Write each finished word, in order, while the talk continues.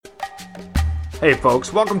Hey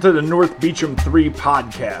folks, welcome to the North Beacham 3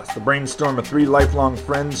 podcast, the brainstorm of three lifelong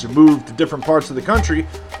friends who moved to different parts of the country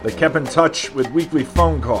that kept in touch with weekly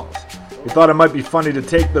phone calls. We thought it might be funny to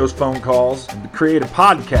take those phone calls and to create a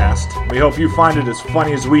podcast. We hope you find it as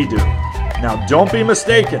funny as we do. Now don't be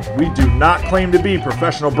mistaken, we do not claim to be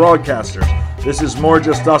professional broadcasters. This is more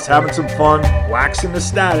just us having some fun, waxing the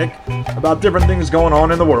static about different things going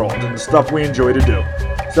on in the world and the stuff we enjoy to do.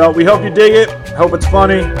 So we hope you dig it, hope it's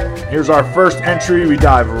funny. Here's our first entry. We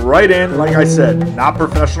dive right in. Like I said, not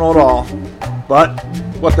professional at all. But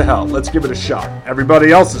what the hell? Let's give it a shot.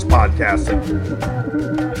 Everybody else is podcasting.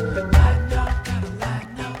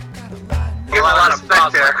 Give a lot of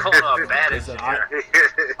effect there. Listen,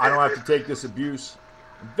 I don't have to take this abuse.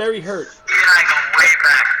 I'm very hurt. Yeah, I go way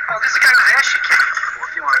back. Oh, this is the guy with ass you kicked before.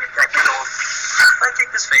 If you want to get that kid off. I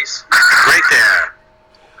take this face. Right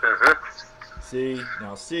there. See?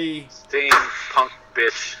 Now see? Sting, punk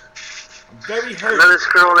bitch. I'm very I hurt. know this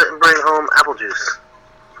girl didn't bring home apple juice.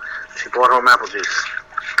 She brought home apple juice.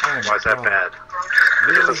 Oh Why is that bad?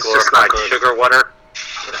 Really? It's glorified sugar water.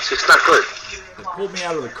 It's just not good. They pulled me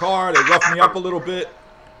out of the car. They roughed me up a little bit.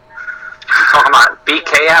 You talking about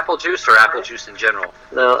BK apple juice or apple juice in general?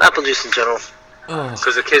 No, apple juice in general. Oh.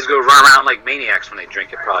 Because the kids go run around like maniacs when they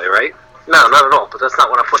drink it, probably, right? No, not at all. But that's not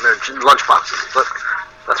what I put in their lunch boxes. But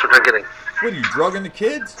that's what they're getting. What, are you drugging the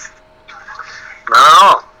kids? Not at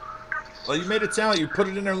all. Well, you made it sound like you put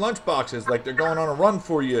it in their lunch boxes, like they're going on a run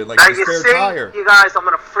for you, like Now a you spare see, tire. you guys, I'm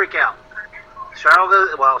gonna freak out. Cheryl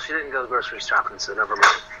goes. Well, she didn't go grocery shopping, so never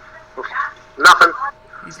mind. Nothing.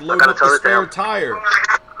 He's loading gotta up the tone it spare down. tire.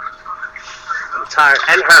 I'm tired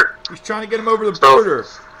and hurt. He's trying to get him over the border.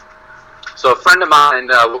 So a friend of mine,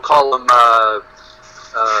 we'll call him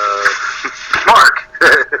Mark.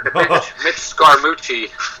 Mitch Scaramucci.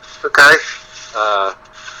 Okay.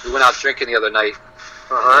 We went out drinking the other night,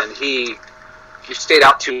 Uh-huh. and he stayed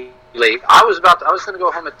out too late. I was going to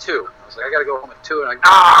go home at 2. I was like, I got to go home at 2. And I'm like,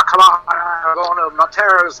 come on, I'm going to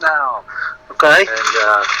Montero's now. Okay.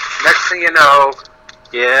 And next thing you know,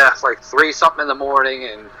 it's like 3 something in the morning,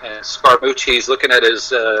 and Scaramucci's looking at his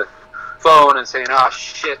phone and saying, "Oh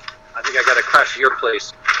shit, I think I got to crash at your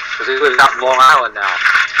place," because he lives out in Long Island now.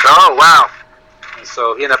 Oh, wow. And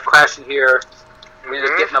so he ended up crashing here. We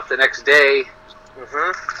ended up getting up the next day.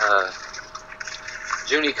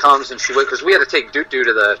 Junie comes and she went, because we had to take Doo to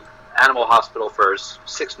the animal hospital for his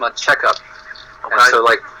 6-month checkup. Okay. And so,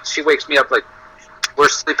 like, she wakes me up, like, we're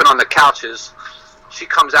sleeping on the couches. She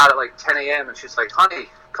comes out at, like, 10 a.m. and she's like, "Honey,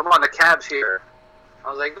 come on, the cab's here." I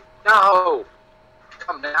was like, "No,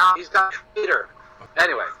 come now. He's got Peter."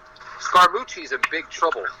 Anyway, Scaramucci's in big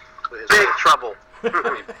trouble with his Big wife. trouble. I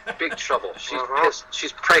mean, big trouble. She's pissed.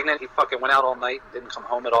 She's pregnant. He fucking went out all night, didn't come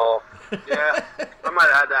home at all. Yeah. I might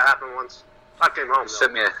have had that happen once. I came home,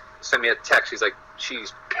 though. Sent me a text. He's like,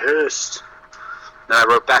 "She's pissed." Then I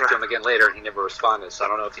wrote back to him again later, and he never responded. So I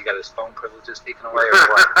don't know if he got his phone privileges taken away or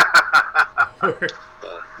what.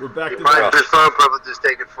 We're back to Probably the his phone privileges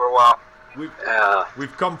taken for a while.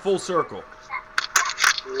 We've come full circle.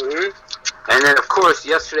 And then, of course,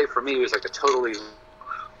 yesterday for me was like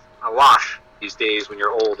a wash these days when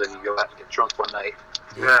you're old and you go out and get drunk one night.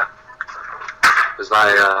 Yeah. Because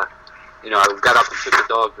I got up and took the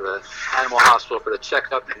dog to the animal hospital for the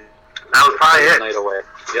checkup. And That was probably the it. night away.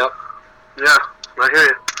 Yep. Yeah, I hear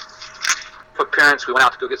you. Took parents. We went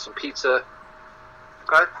out to go get some pizza.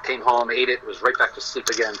 Okay. Came home, ate it, was right back to sleep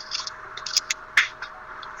again.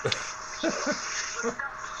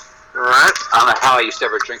 All right. I don't know how I used to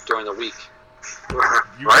ever drink during the week.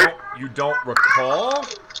 You don't recall?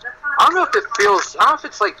 I don't know if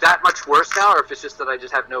it's like that much worse now, or if it's just that I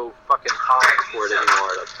just have no fucking tolerance for it anymore.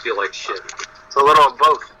 I feel like shit. It's a little of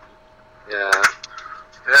both. Yeah.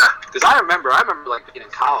 Yeah. Because I remember like being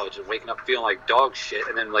in college and waking up feeling like dog shit,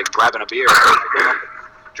 and then like grabbing a beer,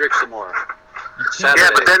 drink some more. Saturday. Yeah,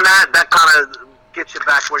 but then that kind of gets you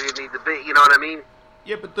back where you need to be. You know what I mean?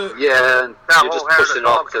 Yeah, but and That you're just whole hair of pushing the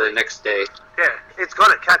it off dog to the thing. next day. Yeah, it's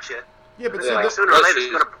gonna catch you. yeah, but Yeah. see, Sooner or later,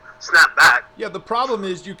 it's gonna snap back. the problem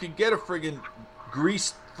is you could get a friggin'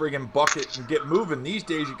 grease friggin' bucket and get moving. These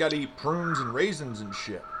days you gotta eat prunes and raisins and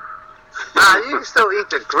shit. Nah, you can still eat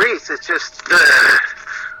the grease. It's just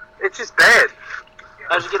bad.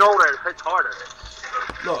 As you get older, it hits harder.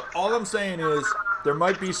 Look, all I'm saying is there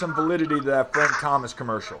might be some validity to that Frank Thomas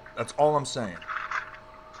commercial. That's all I'm saying.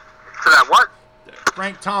 To that what?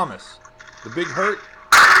 Frank Thomas, the Big Hurt.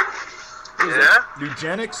 What is Yeah? it?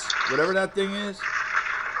 Eugenics, whatever that thing is.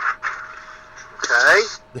 Okay.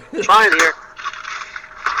 Trying here.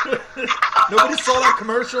 Nobody saw that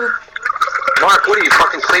commercial? Mark, what are you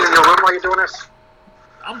fucking cleaning your room while you're doing this?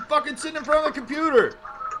 I'm fucking sitting in front of the computer.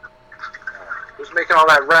 Who's making all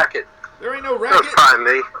that racket? There ain't no That was racket.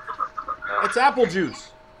 probably me. It's apple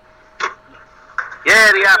juice.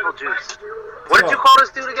 Yeah, the apple juice. What did you call this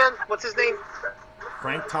dude again? What's his name?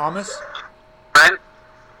 Frank Thomas. Friend?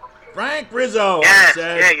 Frank Rizzo. I Yeah,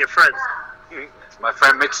 said. yeah, your friend. My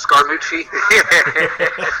friend Mitch Scaramucci.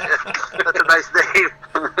 That's a nice name.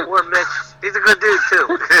 Poor Mitch. He's a good dude,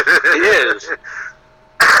 too. He is.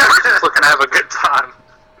 We're just looking to have a good time.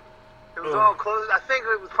 It was all closed. I think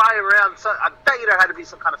it was probably around. I bet you there had to be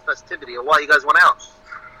some kind of festivity or why you guys went out.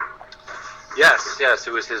 Yes,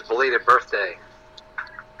 it was his belated birthday.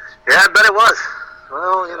 Yeah, I bet it was.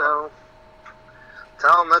 Well, you know.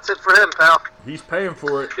 Tell him that's it for him, pal. He's paying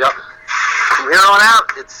for it. Yep. From here on out,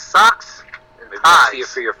 it's socks and Maybe I'll see you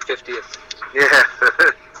ties. for your 50th. Yeah.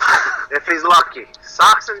 If he's lucky.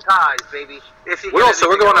 Socks and ties, baby. If you We're get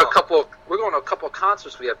going to anything a at all. couple. We're going to a couple of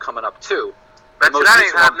concerts we have coming up too. Bet The you most that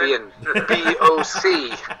ain't recent one happening. being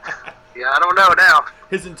BOC. Yeah, I don't know now.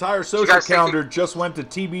 His entire social guys think calendar just went to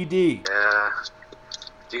TBD. Yeah.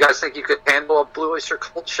 Do you guys think you could handle a Blue Oyster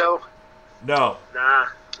Cult show? No. Nah.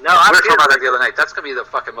 No, We I'm were talking about that kidding. the other night. That's going to be the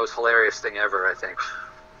fucking most hilarious thing ever, I think.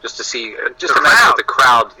 Just to see, just The imagine crowd. what the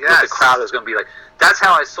crowd, what Yes. the crowd is going to be like. That's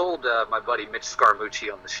how I sold my buddy Mitch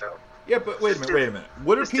Scaramucci on the show. Yeah, but wait a minute.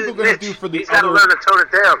 What are This people dude going to Mitch, do for the he's got to other? learn to tone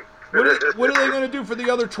it down. What are they going to do for the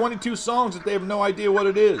other 22 songs that they have no idea what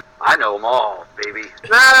it is? I know them all, baby.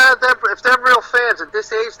 Nah, if they're real fans at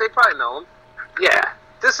this age, they probably know him. Yeah,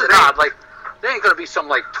 this is It not ain't- like there ain't going to be some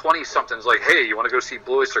like 20-somethings like, hey, you want to go see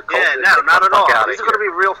Blue Oyster Cult? Yeah, Get no, the not at fuck all. outta These are here. going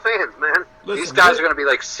to be real fans, man. Listen, These guys are going to be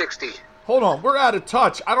like 60. Hold on, we're out of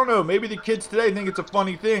touch. I don't know. Maybe the kids today think it's a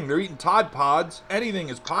funny thing. They're eating Tide Pods. Anything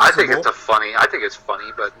is possible. I think it's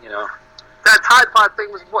funny, but you know. That Tide Pod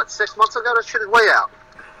thing was, what, 6 months ago? That shit is way out.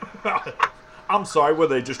 I'm sorry. Were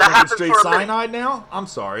they just That drinking happened straight for a minute. cyanide now? I'm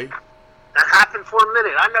sorry. That happened for a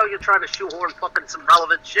minute. I know you're trying to shoehorn fucking some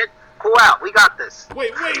relevant shit. Cool out. We got this.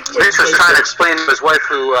 Wait. Mitch was trying to explain to his wife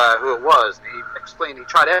who it was. And he explained he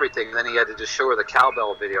tried everything, and then he had to just show her the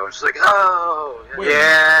cowbell video, and she's like, "Oh, Wait,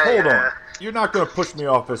 Yeah, hold yeah. on. You're not going to push me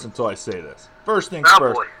off this until I say this. First things Oh,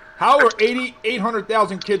 first. boy. How are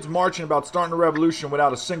 800,000 kids marching about starting a revolution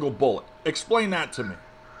without a single bullet? Explain that to me.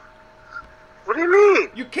 What do you mean?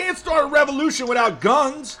 You can't start a revolution without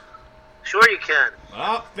guns. Sure you can.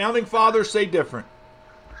 Well, founding fathers say different.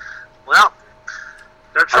 Well,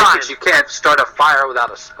 they're I trying. think you can't start a fire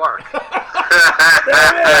without a spark." There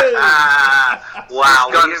it is. Wow.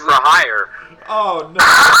 Guns for hire. Oh,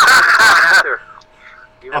 no.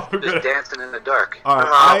 You're I'm just gonna- dancing in the dark. All Oh,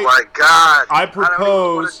 right, my God. I don't even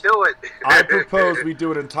propose- want to do it. I propose we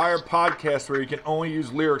do an entire podcast where you can only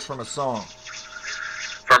use lyrics from a song.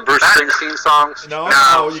 From Bruce Springsteen songs. No,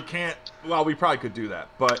 you can't. Well, we probably could do that,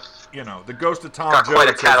 but you know, the Ghost of Tom Got Jones quite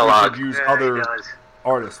a says we catalog. should use Yeah, he other does.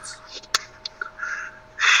 artists.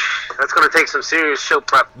 That's going to take some serious show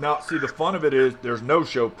prep. Now, see, the fun of it is there's no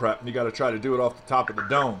show prep, and you got to try to do it off the top of the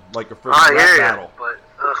dome, like a first I rap hear you, battle. but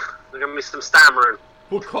there's going to be some stammering.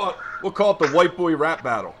 We'll call it the White Boy Rap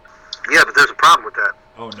Battle. Yeah, but there's a problem with that.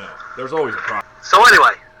 Oh no, there's always a problem. So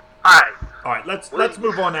anyway, all right. All right, let's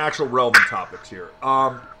move on to actual relevant topics here.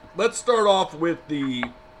 Let's start off with the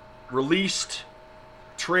released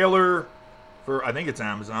trailer for, I think it's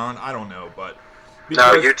Amazon. I don't know, but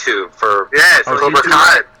No, YouTube for Yeah, it's Oh, Cobra YouTube.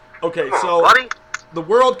 Kai. Okay, Come on, so buddy. the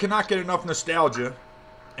world cannot get enough nostalgia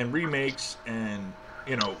and remakes and,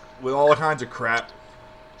 you know, with all kinds of crap.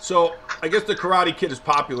 So I guess the Karate Kid is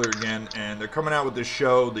popular again, and they're coming out with this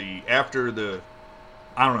show. I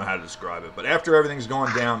don't know how to describe it, but after everything's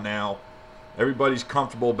gone down now, everybody's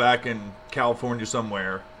comfortable back in California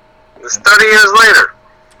somewhere. It's 30 years later.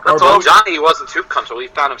 That's Our all. boat- Johnny wasn't too comfortable. He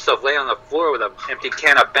found himself laying on the floor with an empty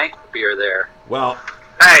can of banquet beer there. Well,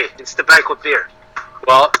 Hey, it's the banquet beer.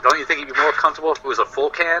 Well, don't you think he'd be more comfortable if it was a full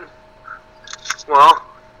can? Well,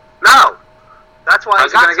 no. That's why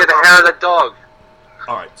How's he he got going to get so the hair of the dog?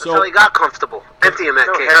 all right. That's how he got comfortable. Emptying that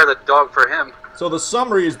No can. hair of the dog for him. So the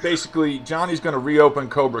summary is basically Johnny's going to reopen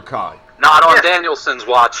Cobra Kai. Not on Yeah. Danielson's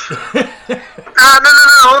watch. No,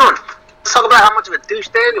 hold on. Let's talk about how much of a douche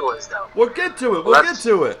Daniel is, though. We'll get to it. Well, that's-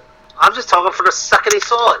 I'm just talking for the second he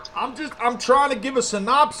saw it. I'm trying to give a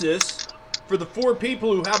synopsis for the 4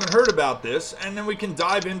 people who haven't heard about this, and then we can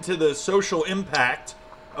dive into the social impact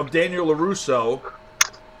of Daniel LaRusso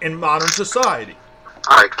in modern society.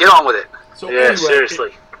 All right, get on with it. So Yeah, anyway,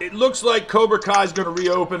 seriously. It looks like Cobra Kai is going to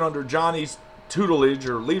reopen under Johnny's tutelage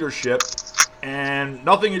or leadership, and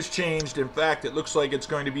nothing has changed. In fact, it looks like it's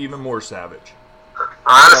going to be even more savage.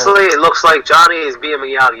 Honestly, it looks like Johnny is being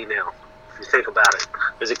Miyagi now. If you think about it.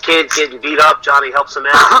 There's a kid getting beat up. Johnny helps him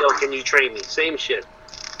out. Yo, can you train me? Same shit.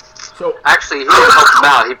 So actually, he didn't help him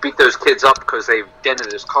out. He beat those kids up because they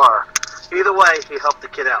dented his car. Either way, he helped the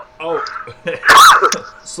kid out. Oh,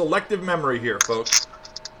 selective memory here, folks.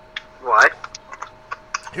 What?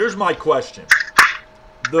 Here's my question.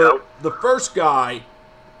 The first guy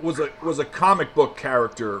was a comic book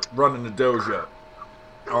character running the dojo.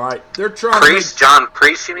 All right, they're trying John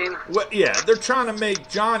Priest, you mean? Well, yeah, they're trying to make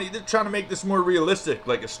Johnny. They're trying to make this more realistic,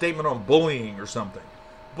 like a statement on bullying or something.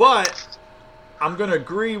 But I'm gonna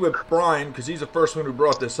agree with Brian because he's the first one who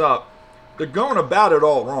brought this up. They're going about it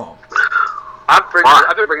all wrong. I've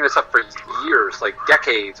been bringing this up for years, like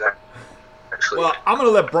decades, actually. Well, I'm gonna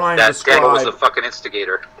let Brian describe. Daniel was the fucking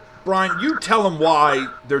instigator. Brian, you tell them why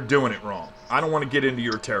they're doing it wrong. I don't want to get into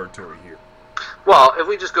your territory here. Well, if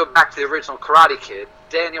we just go back to the original Karate Kid,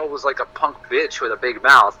 Daniel was like a punk bitch with a big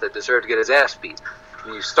mouth that deserved to get his ass beat.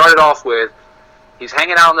 And you started off with, he's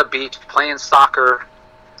hanging out on the beach, playing soccer,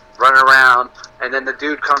 running around, and then the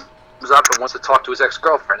dude comes up and wants to talk to his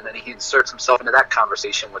ex-girlfriend, and then he inserts himself into that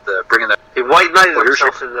conversation with bringing the... He white-knighted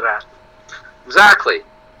himself into that. Exactly.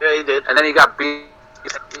 Yeah, he did. And then he got beat,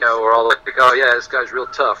 we're all like, oh yeah, this guy's real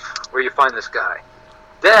tough. Where you find this guy?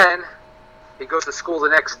 Then he goes to school the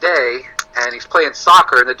next day, and he's playing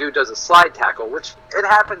soccer, and the dude does a slide tackle, which it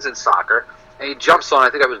happens in soccer, and he jumps on, I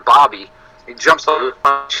think that was Bobby, he jumps on the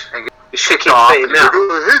punch, and he's shaking off, and he's like,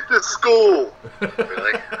 hit the school!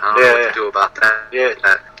 Really? I don't know what to do about that. Yeah.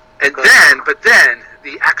 And then,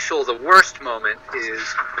 the worst moment is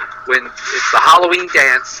when it's the Halloween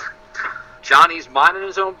dance, Johnny's minding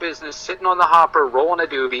his own business, sitting on the hopper, rolling a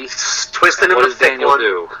doobie, twisting him. What does Daniel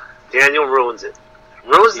do? Daniel ruins it.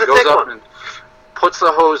 Ruins the thick one. And puts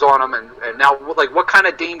the hose on him, and now, like, what kind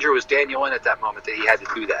of danger was Daniel in at that moment that he had to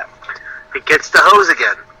do that? He gets the hose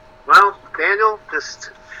again. Well, Daniel just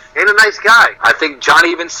ain't a nice guy. I think Johnny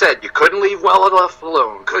even said, you couldn't leave well enough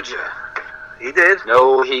alone, could you? He did.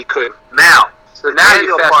 No, he couldn't. Now. So now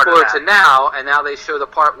you fast forward to now, and now they show the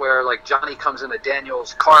part where, like, Johnny comes into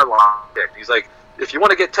Daniel's car lot. He's like, if you want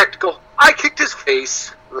to get technical, I kicked his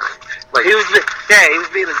face. Like, he was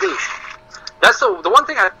being a douche. That's the one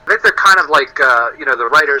thing I think they're kind of like, the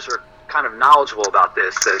writers are kind of knowledgeable about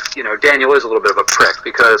this, that, Daniel is a little bit of a prick,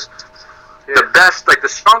 because the best, like, the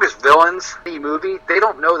strongest villains in the movie, they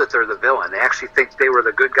don't know that they're the villain. They actually think they were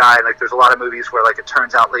the good guy. Like, there's a lot of movies where, like, it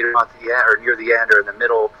turns out later on at the end, or near the end, or in the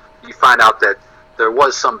middle, you find out that there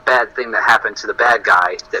was some bad thing that happened to the bad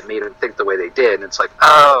guy that made him think the way they did, and it's like,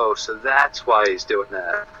 oh, so that's why he's doing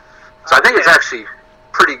that. So I think it's actually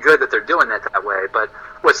pretty good that they're doing that way, but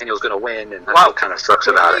Daniel's going to win, and that's what kind of sucks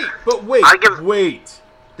about it. But wait.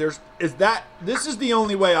 This is the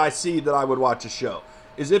only way I see that I would watch a show,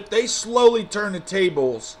 is if they slowly turn the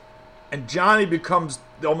tables, and Johnny becomes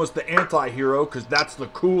almost the anti-hero, because that's the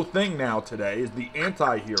cool thing now today, is the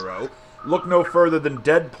anti-hero. Look no further than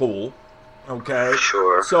Deadpool. Okay.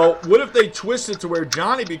 Sure. So what if they twist it to where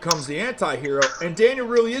Johnny becomes the anti-hero and Daniel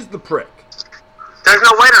really is the prick? There's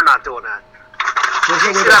no way they're not doing that. There's no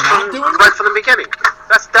way they're not doing right that? from the beginning.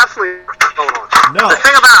 That's definitely going on. No. The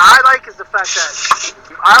thing about it I like is the fact that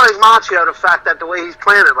I like Machio, the fact that the way he's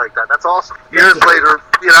playing it like that. That's awesome. Years later,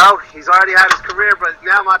 he's already had his career, but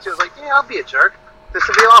now Machio's like, yeah, I'll be a jerk. This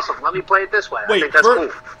would be awesome. Let me play it this way. I think that's cool.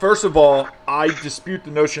 First of all, I dispute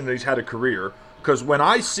the notion that he's had a career, because when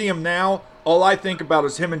I see him now, all I think about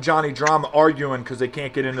is him and Johnny Drama arguing because they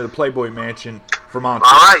can't get into the Playboy Mansion for Monty.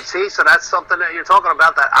 All right, see, so that's something that you're talking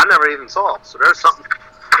about that I never even saw. So there's something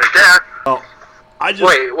right there. Oh,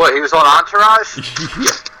 Wait, what? He was on Entourage?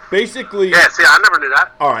 Yeah. Basically. Yeah, see, I never knew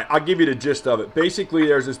that. All right, I'll give you the gist of it. Basically,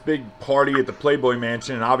 there's this big party at the Playboy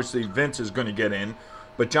Mansion, and obviously Vince is going to get in.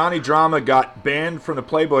 But Johnny Drama got banned from the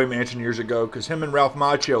Playboy Mansion years ago because him and Ralph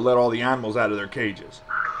Macchio let all the animals out of their cages.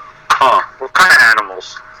 Huh. What kind of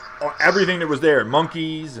animals? Everything that was there.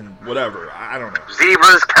 Monkeys and whatever. I don't know.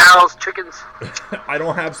 Zebras, cows, chickens. I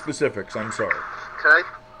don't have specifics. I'm sorry. Okay.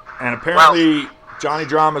 And apparently, Johnny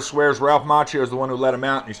Drama swears Ralph Macchio is the one who let him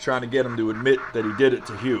out, and he's trying to get him to admit that he did it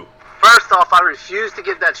to Hugh. First off, I refuse to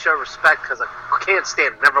give that show respect because I can't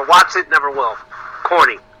stand it. Never watch it, never will.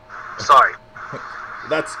 Corny. Sorry.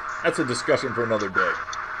 That's a discussion for another day.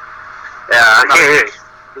 Yeah, I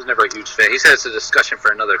was never a huge fan. He said it's a discussion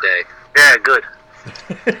for another day. Yeah, good.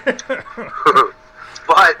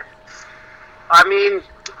 But I mean,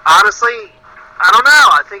 honestly, I don't know.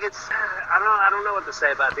 I think it's I don't know what to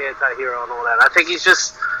say about the anti-hero and all that. I think it's good.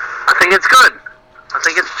 I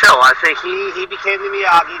think it's chill. I think he became the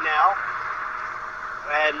Miyagi now,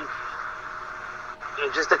 and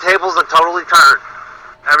just the tables are totally turned.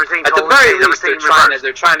 Everything at totally the very changed, least,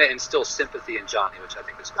 they're trying to instill sympathy in Johnny, which I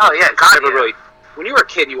think is cool. Oh yeah, God, never really when you were a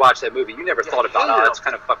kid and you watched that movie, you never thought about, hated it's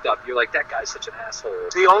kind of fucked up. You're like, that guy's such an asshole.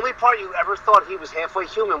 The only part you ever thought he was halfway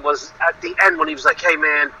human was at the end when he was like, "Hey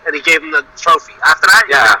man," and he gave him the trophy. After that,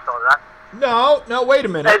 you never thought of that. No, wait a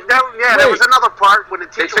minute. And there was another part when the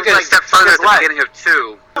They teacher took was it a like, step further at his the leg. beginning of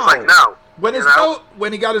 2. It's like, no.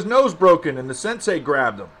 When he got his nose broken and the sensei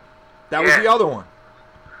grabbed him, that was the other one.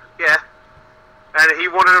 Yeah. And he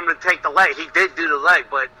wanted him to take the leg. He did do the leg,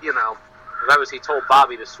 but, That was, he told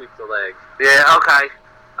Bobby to sweep the leg. Yeah, okay.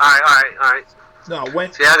 All right. No,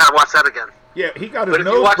 See, I gotta watch that again. Yeah, he got his But if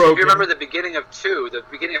nose you watch, broken. if you remember the beginning of 2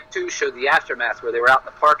 showed the aftermath where they were out in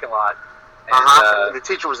the parking lot. And, the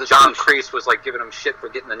teacher was the John douche. Kreese was like giving him shit for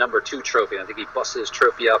getting the number 2 trophy. And I think he busted his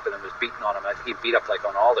trophy up and then was beating on him. I think he beat up like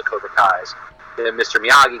on all the Cobra Kais. Then Mr.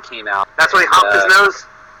 Miyagi came out. That's when he hopped his nose?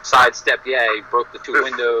 Sidestepped, he broke the 2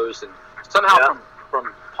 windows. And somehow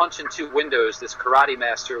from punching 2 windows, this karate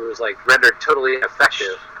master was like rendered totally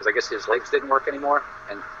ineffective because I guess his legs didn't work anymore.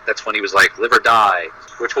 And that's when he was like, live or die,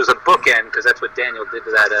 which was a bookend because that's what Daniel did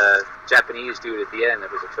to that Japanese dude at the end.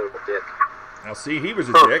 That was a total dick. Now, see, he was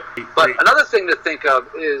a dick. But another thing to think of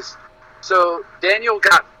is, so Daniel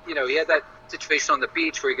got, he had that situation on the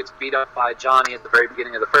beach where he gets beat up by Johnny at the very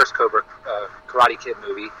beginning of the first Cobra Karate Kid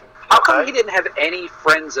movie. How come he didn't have any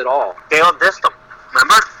friends at all? They all dissed him,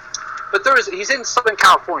 remember? But he's in Southern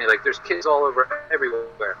California, like there's kids all over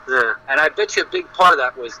everywhere. Yeah. And I bet you a big part of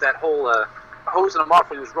that was that whole hosing him off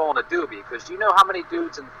when he was rolling a doobie, because do you know how many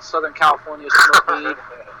dudes in Southern California smoke weed?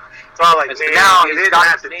 It's all like, And so man, now he he's didn't got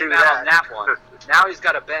have his to do name out that. on that one. Now he's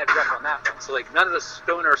got a bad rep on that one. So like none of the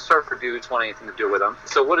stoner surfer dudes want anything to do with him.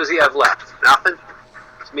 So what does he have left? Nothing.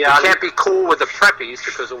 He can't be cool with the preppies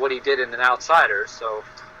because of what he did in An Outsider. So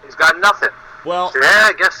he's got nothing. Well, Yeah,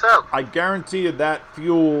 I guess so. I guarantee you that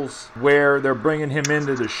fuels where they're bringing him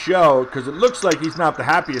into the show, because it looks like he's not the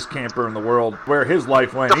happiest camper in the world where his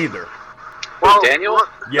life went either. Well, Daniel?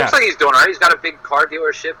 Yes. Looks like he's doing all right. He's got a big car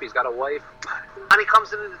dealership. He's got a wife. When he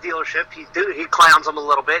comes into the dealership, he clowns him a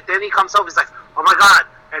little bit. Then he comes home, he's like, oh my God.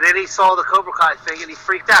 And then he saw the Cobra Kai thing and he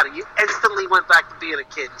freaked out. He instantly went back to being a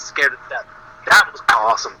kid and scared to death. That was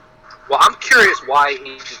awesome. Well, I'm curious why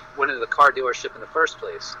he went into the car dealership in the first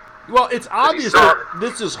place. Well, it's obvious saw- that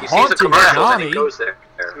this is He sees the haunting commercials and Johnny. he goes there.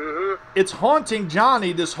 Mm-hmm. It's haunting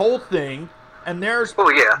Johnny, this whole thing. And there's Oh,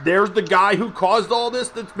 yeah. there's the guy who caused all this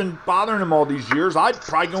that's been bothering him all these years. I'd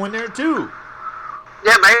probably go in there too.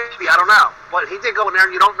 Yeah, maybe. I don't know. But he did go in there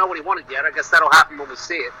and you don't know what he wanted yet. I guess that'll happen when we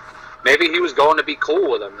see it. Maybe he was going to be cool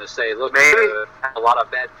with him to say, look, Maybe. had a lot of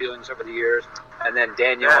bad feelings over the years. And then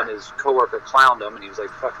Daniel Yeah. and his coworker clowned him, and he was like,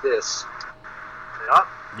 fuck this. Yep.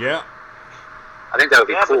 Yeah. I think that would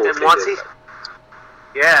be Yeah, cool. but if then they once did he... that.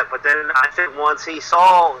 Yeah, but then I think once he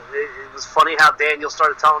saw, it was funny how Daniel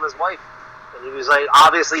started telling his wife. And he was like,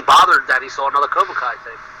 obviously bothered that he saw another Cobra Kai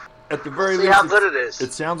thing. At the very See least, how good it is.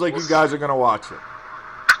 it sounds like you guys are going to watch it.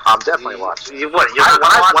 I'm definitely watching. You're When not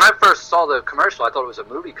gonna watch I first saw the commercial, I thought it was a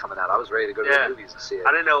movie coming out. I was ready to go to Yeah. the movies and see it. I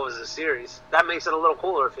didn't know it was a series. That makes it a little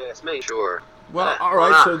cooler if you ask me. Sure. Well, Yeah, all why right,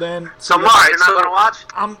 not? so then... So, then Mark, you're not so- going to watch?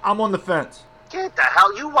 I'm on the fence. Get the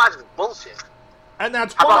hell. You watch bullshit. And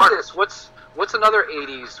that's How about fine. this? What's another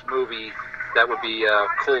 80s movie that would be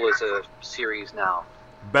cool as a series now?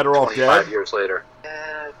 Better Off 25 Dead? years later.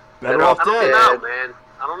 Better Off I don't Dead. know, man.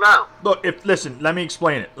 I don't know. Look, listen, let me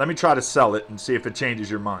explain it. Let me try to sell it and see if it changes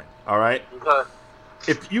your mind, all right? Okay.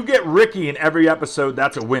 If you get Ricky in every episode,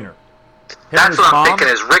 that's a winner. Him and That's his what I'm mom, thinking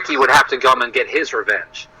is Ricky would have to come and get his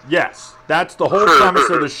revenge. Yes, that's the whole premise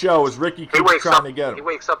of the show is Ricky keeps trying to get He him.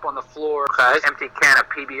 wakes up on the floor, Okay. empty can of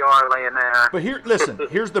PBR laying there. But here, listen,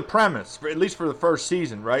 here's the premise, at least for the first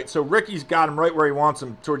season, right? So Ricky's got him right where he wants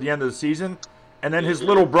him toward the end of the season, and then his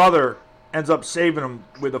little brother ends up saving him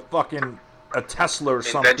with a Tesla or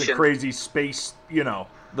something Invention. crazy space, you know.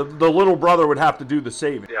 The little brother would have to do the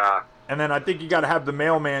saving. Yeah. And then I think you got to have the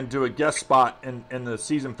mailman do a guest spot in the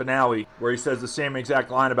season finale where he says the same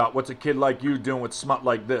exact line about what's a kid like you doing with smut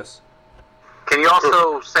like this. Can you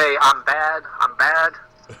also say I'm bad? I'm bad.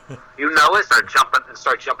 You know it. Start jumping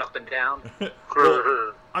up and down.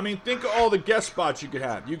 I mean, think of all the guest spots you could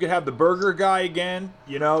have. You could have the burger guy again.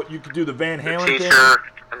 You know, you could do the Van Halen thing. I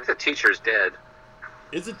think the teacher's dead.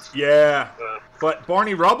 Is it? Yeah. But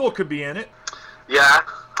Barney Rubble could be in it. Yeah.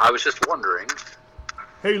 I was just wondering.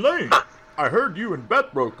 Hey, Lane, I heard you and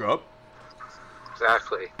Beth broke up.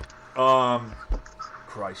 Exactly.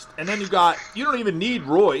 Christ. And then you don't even need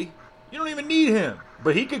Roy. You don't even need him.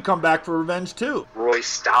 But he could come back for revenge, too. Roy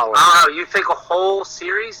Stalin. I don't know. You think a whole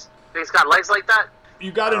series? Think it's got legs like that?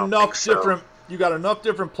 You got I don't enough think so. different. You got enough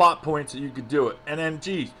different plot points that you could do it. And then,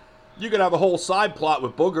 geez, you could have a whole side plot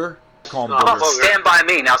with Booger. Call him Oh, Booger. Booger. Stand By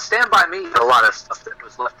Me. Now, Stand By Me, a lot of stuff that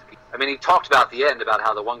was left to be. I mean, he talked about the end, about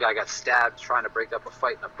how the one guy got stabbed trying to break up a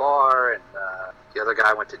fight in a bar, and the other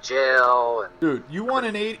guy went to jail. And Dude, you want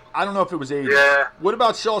an 80? I don't know if it was 80. Yeah. What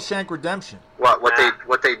about Shawshank Redemption? what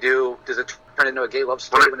they do? Does it turn into a gay love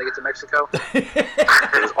story when they get to Mexico?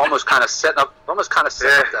 It was almost kind of set up that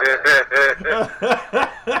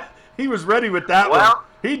way. He was ready with that Well, one.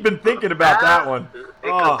 He'd been thinking about that one. It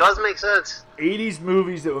does make sense. 80s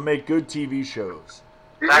movies that would make good TV shows.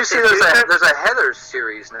 Did Back you see to the Future? there's a Heathers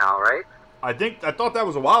series now, right? I thought that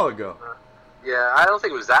was a while ago. Yeah, I don't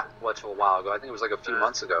think it was that much of a while ago. I think it was like a few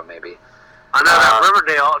months ago, maybe. I know that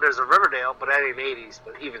Riverdale. There's a Riverdale, but that ain't 80s.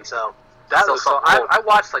 But even so, That still was something old. I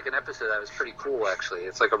watched like an episode that was pretty cool, actually.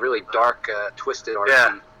 It's like a really dark, twisted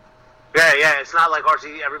RC. Yeah. It's not like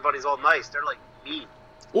RC. Everybody's all nice. They're like mean.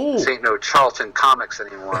 Ooh. This ain't no Charlton Comics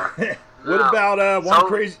anymore. What about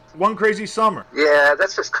One Crazy Summer? Yeah,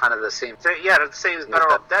 that's just kind of the same thing. Yeah, that's the same as Better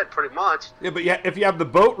Off Dead, pretty much. Yeah, but if you have the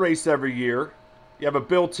boat race every year, you have a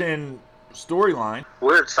built-in storyline.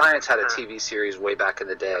 Weird Science had a TV series way back in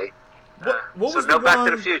the day. What So was no the Back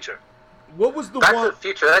one? to the Future. What was the Back one? to the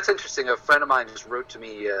Future, that's interesting. A friend of mine just wrote to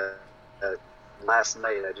me last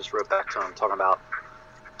night. I just wrote back to him talking about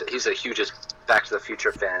that he's the hugest Back to the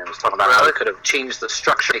Future fan and was talking about how they could have changed the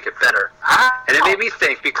structure to make it better. And it made me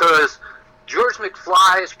think, because George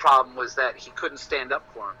McFly's problem was that he couldn't stand up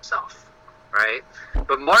for himself, right?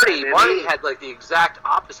 But Marty had like the exact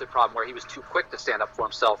opposite problem, where he was too quick to stand up for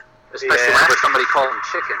himself, especially whenever somebody called him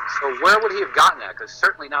chicken. So where would he have gotten that? Because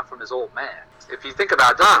certainly not from his old man. If you think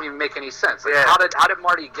about it, it doesn't even make any sense. Like, how did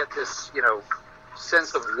Marty get this,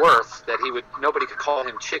 sense of worth that nobody could call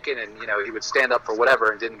him chicken, and he would stand up for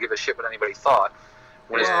whatever and didn't give a shit what anybody thought,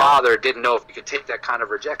 when his father didn't know if he could take that kind of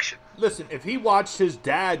rejection. Listen, if he watched his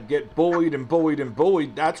dad get bullied and bullied and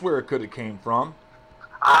bullied, that's where it could have came from.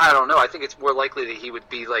 I don't know. I think it's more likely that he would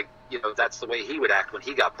be like, that's the way he would act when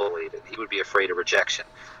he got bullied, and he would be afraid of rejection.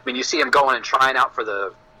 I mean, you see him going and trying out for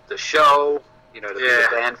the show, to be the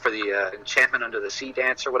band for the Enchantment Under the Sea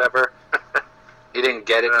dance or whatever. He didn't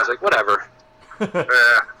get it. He's like, whatever.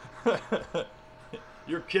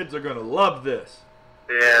 Your kids are going to love this.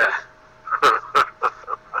 Yeah.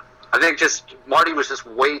 I think Marty was just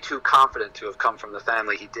way too confident to have come from the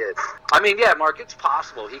family he did. I mean, yeah, Mark, it's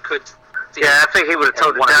possible he could. I think he would have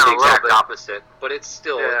toned it wanted down the a little exact bit. opposite, but it's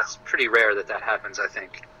still it's pretty rare that happens, I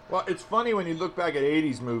think. Well, it's funny when you look back at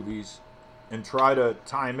 80s movies and try to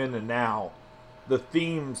tie them into now, the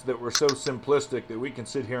themes that were so simplistic that we can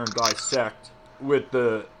sit here and dissect with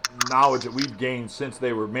the knowledge that we've gained since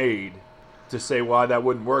they were made, to say why that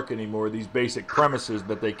wouldn't work anymore, these basic premises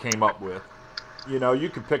that they came up with. You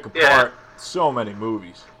could pick apart so many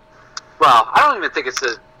movies. Well, I don't even think it's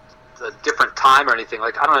a different time or anything.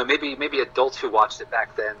 Like, I don't know, maybe adults who watched it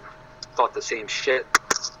back then thought the same shit.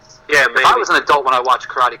 Yeah, maybe. If I was an adult when I watched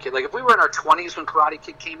Karate Kid, like if we were in our 20s when Karate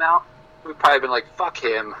Kid came out, we'd probably been like, fuck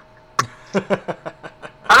him. I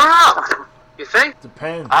don't know. You think?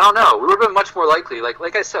 Depends. I don't know. We would have been much more likely.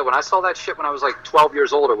 Like I said, when I saw that shit when I was like 12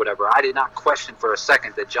 years old or whatever, I did not question for a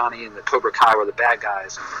second that Johnny and the Cobra Kai were the bad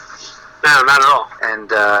guys. No, not at all.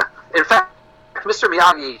 And in fact, Mr.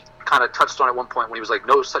 Miyagi kind of touched on at one point when he was like,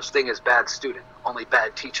 no such thing as bad student, only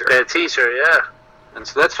bad teacher. Bad teacher, yeah. And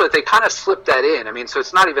so that's what they kind of slipped that in. I mean, so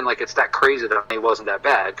it's not even like it's that crazy that he wasn't that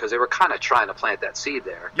bad, because they were kind of trying to plant that seed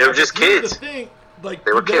there. They were just Here's kids. The thing, like,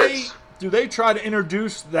 They were kids. Do they try to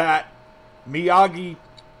introduce that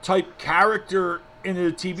Miyagi-type character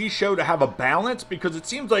into the TV show to have a balance? Because it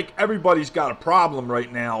seems like everybody's got a problem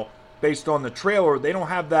right now based on the trailer. They don't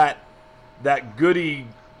have that good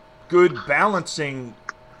balancing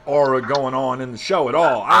aura going on in the show at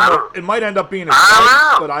all. I don't know. It might end up being a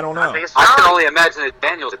I don't know. but I don't know. I think it's I can fine. only imagine that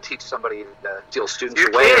Daniel to teach somebody to steal students You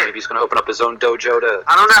away, or can't. maybe he's going to open up his own dojo to.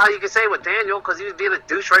 I don't know how you can say with Daniel, because he was being a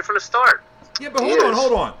douche right from the start. Yeah, but He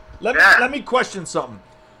hold is. on. Yeah. Let me question something.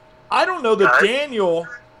 I don't know that All right. Daniel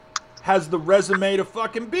has the resume to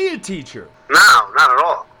fucking be a teacher. No, not at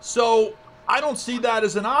all. So I don't see that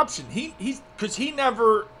as an option. Because he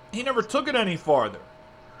never took it any farther.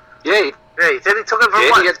 Yeah, Yeah, he said he took it from he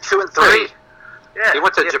what? had 2 and 3. Yeah. He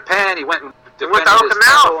went to yeah. Japan. He went and He went defended to his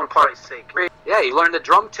Okinawa, title for in part Christ's sake. 3. Yeah, he learned the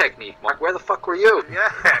drum technique. Mark, where the fuck were you? Yeah,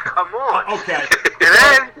 come on. Okay. And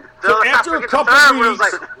then, So after a couple it was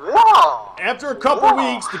weeks- like, whoa. After a couple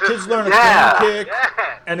Whoa. weeks, the kids learn a Yeah. fan kick,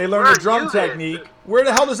 Yeah. and they learn Where the drum you been? technique. Where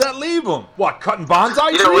the hell does that leave them? What, cutting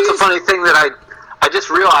bonsai You know what's a trees? funny thing that I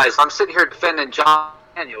just realized? I'm sitting here defending John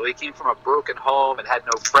Daniel. He came from a broken home and had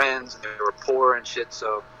no friends, and they were poor and shit.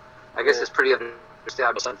 So I guess it's pretty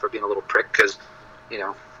understandable for being a little prick, because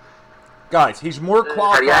Guys, he's more how do you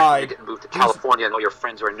qualified. didn't move to California and all your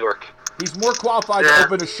friends are in Newark? He's more qualified to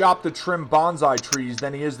open a shop to trim bonsai trees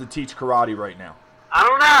than he is to teach karate right now. I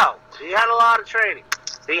don't know. He had a lot of training.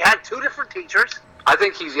 He had 2 different teachers. I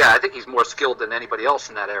think he's more skilled than anybody else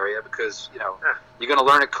in that area because, you're going to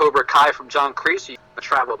learn at Cobra Kai from John Kreese, you're going to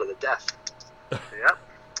travel to the death. Yep.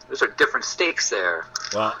 Those are different stakes there.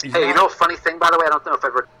 Well, hey, you know a funny thing, by the way? I don't know if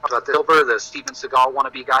I've ever talked about Silver, the Steven Seagal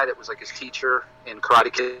wannabe guy that was like his teacher in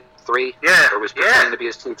Karate Kid 3. Yeah. Or was pretending to be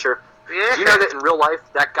his teacher. Yeah. Do you know that in real life,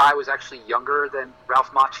 that guy was actually younger than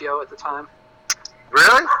Ralph Macchio at the time?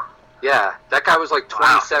 Really? Yeah. That guy was like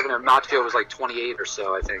 27 and Macchio was like 28 or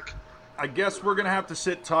so, I think. I guess we're going to have to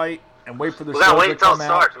sit tight and wait for the show to wait until come it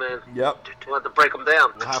out. starts, man. Yep. We'll have to break them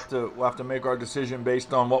down. We'll have to make our decision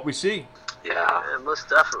based on what we see. Yeah. Most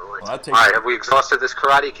definitely. Well, all right, have we exhausted this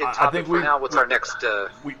Karate Kid topic I think for now? What's our next...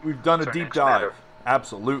 we've done a deep dive. Matter?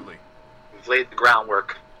 Absolutely. We've laid the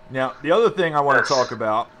groundwork. Now, the other thing I want to talk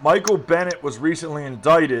about, Michael Bennett was recently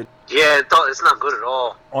indicted. Yeah, it's not good at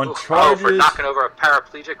all. On charges... for knocking over a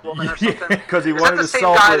paraplegic woman or something? Because he wanted to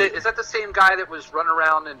sell... Is that the same guy that was running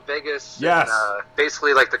around in Vegas? Yes. And,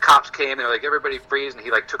 basically, like, the cops came and they're like, everybody freeze, and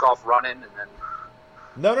he, like, took off running, and then...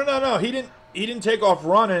 No. He didn't take off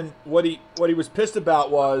running. What he was pissed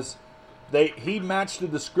about was he matched the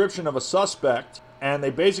description of a suspect, and they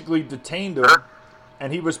basically detained him.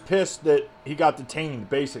 And he was pissed that he got detained,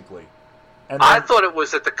 basically. And then, I thought it was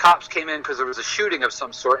that the cops came in because there was a shooting of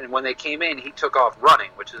some sort, and when they came in, he took off running,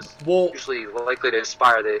 which is usually likely to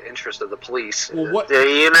inspire the interest of the police. Well, what?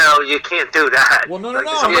 You can't do that. Well, no.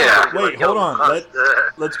 Yeah. Wait, hold on.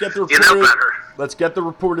 Let's get the reported. Let's get the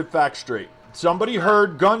reported facts straight. Somebody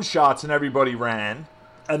heard gunshots and everybody ran,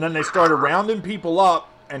 and then they started rounding people up,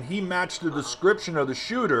 and he matched the description of the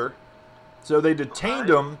shooter, so they detained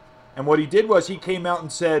him. And what he did was he came out and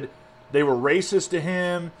said they were racist to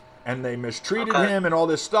him and they mistreated him and all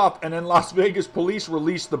this stuff. And then Las Vegas police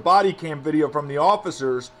released the body cam video from the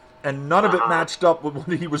officers, and none of it matched up with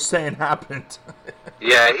what he was saying happened.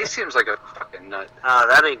 Yeah, he seems like a fucking nut.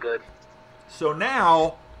 That ain't good. So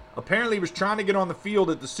now, apparently he was trying to get on the field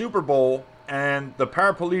at the Super Bowl, and the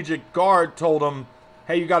paraplegic guard told him,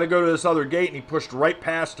 hey, you got to go to this other gate, and he pushed right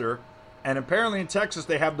past her. And apparently in Texas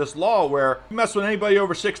they have this law where you mess with anybody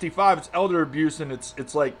over 65, it's elder abuse, and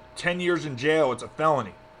it's like 10 years in jail. It's a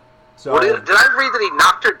felony. So did I read that he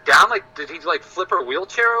knocked her down? Like, did he like flip her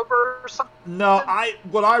wheelchair over or something? No,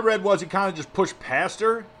 what I read was he kind of just pushed past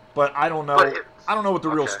her, but I don't know. I don't know what the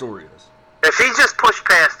real story is. If he just pushed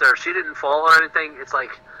past her, she didn't fall or anything. It's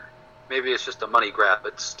like maybe it's just a money grab,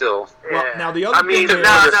 but still. Well, now the other thing is,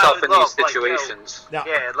 yourself in these situations.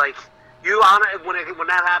 Like. You on it when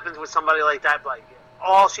that happens with somebody like that, like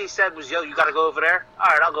all she said was, "Yo, you got to go over there." All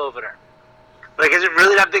right, I'll go over there. Like, is it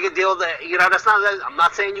really that big a deal that that's not? I'm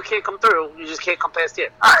not saying you can't come through. You just can't come past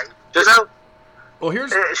it. All right, Well,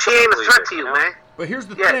 here's she ain't a threat to you, man. But here's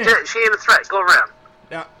the thing. She ain't a threat. Go around.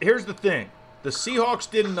 Now, here's the thing. The Seahawks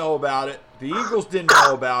didn't know about it. The Eagles didn't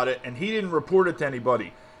know about it, and he didn't report it to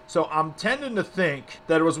anybody. So I'm tending to think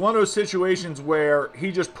that it was one of those situations where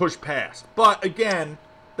he just pushed past. But again,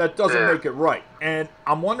 that doesn't make it right. And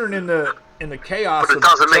I'm wondering in the chaos. But it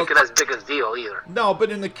doesn't make it as big a deal either. No, but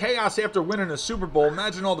in the chaos after winning the Super Bowl,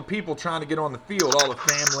 imagine all the people trying to get on the field, all the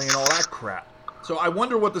family and all that crap. So I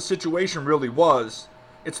wonder what the situation really was.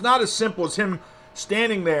 It's not as simple as him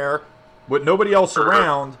standing there with nobody else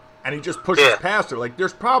around and he just pushes past her. Like,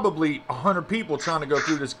 there's probably 100 people trying to go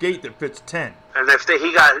through this gate that fits 10. And if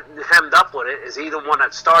he got hemmed up with it, is he the one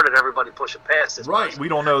that started everybody pushing past this Right, person? we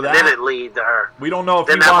don't know that. And then it lead to her. We don't know if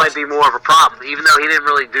then that might be more of a problem, even though he didn't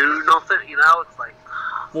really do nothing. It's like.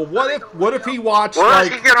 Well, what if he watched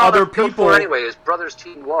other people? Anyway, his brother's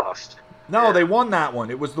team lost. No, they won that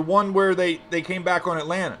one. It was the one where they came back on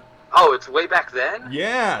Atlanta. Oh, it's way back then?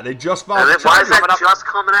 Yeah, they just filed. Why is that just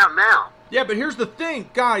coming out now? Yeah, but here's the thing,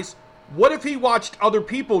 guys. What if he watched other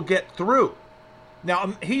people get through?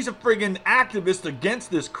 Now, he's a friggin' activist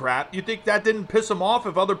against this crap. You think that didn't piss him off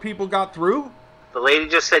if other people got through? The lady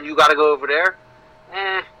just said, you got to go over there?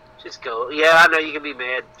 Just go. Yeah, I know you can be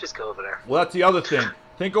mad. Just go over there. Well, that's the other thing.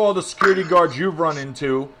 Think of all the security guards you've run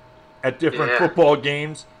into at different football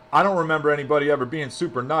games. I don't remember anybody ever being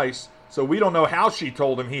super nice, so we don't know how she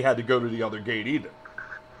told him he had to go to the other gate either.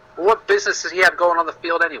 Well, what business does he have going on the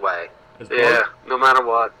field anyway? No matter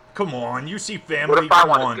what. Come on, you see family. What if I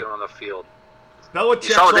want to get on the field?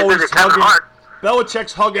 Belichick's always hugging.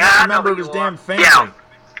 Belichick's hugging every member of his damn family. Yeah.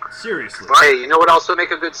 Seriously. Hey, you know what else would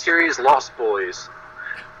make a good series? Lost Boys.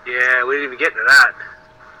 Yeah, we didn't even get into that.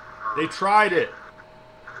 They tried it.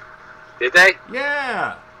 Did they?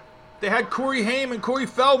 Yeah. They had Corey Haim and Corey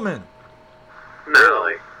Feldman. No.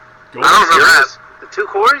 I don't remember that. 2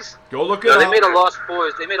 Corys? Go look it No, up. they made a Lost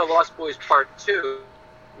Boys. They made a Lost Boys Part 2.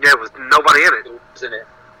 Yeah, with nobody in it. It was in it.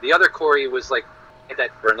 The other Corey was like that,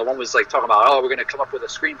 and the one was like talking about, we're going to come up with a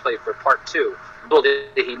screenplay for Part 2. Little did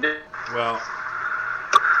he knew. Well,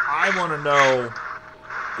 I want to know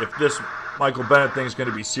if this Michael Bennett thing is going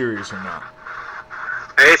to be serious or not.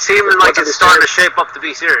 It seemed like it's starting to shape up to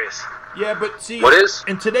be serious. Yeah, but see, What is?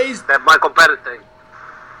 in today's That Michael Bennett thing.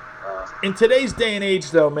 day and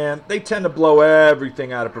age, though, man, they tend to blow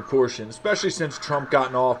everything out of proportion, especially since Trump got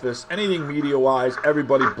in office. Anything media-wise,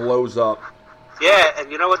 everybody blows up. Yeah,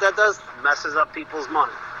 and you know what that does? Messes up people's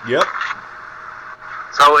money. Yep.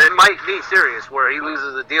 So it might be serious where he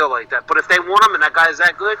loses a deal like that. But if they want him and that guy's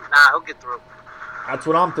that good, he'll get through. That's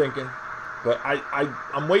what I'm thinking. But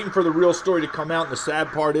I'm waiting for the real story to come out, and the sad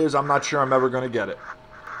part is I'm not sure I'm ever going to get it.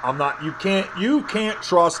 I'm not. You can't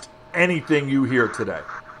trust anything you hear today.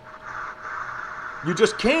 You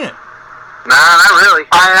just can't. Nah, not really.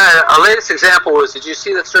 A latest example was, did you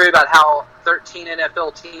see the story about how 13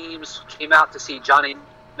 NFL teams came out to see Johnny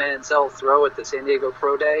Manziel throw at the San Diego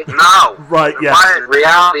Pro Day? No. Right, yeah. In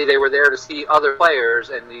reality, they were there to see other players,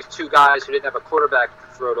 and these 2 guys who didn't have a quarterback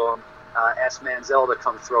to throw to them asked Manziel to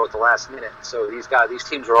come throw at the last minute. So these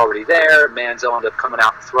teams were already there. Manziel ended up coming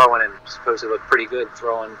out and throwing, and supposedly looked pretty good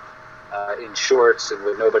throwing in shorts and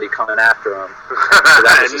with nobody coming after him. So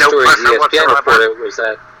that was the story ESPN reported, was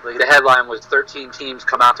that the headline was 13 teams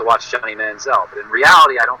come out to watch Johnny Manziel. But in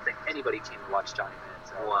reality, I don't think anybody came to watch Johnny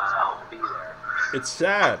Manziel. Wow. To be there. It's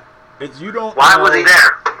sad. You don't. Why was he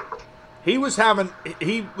there?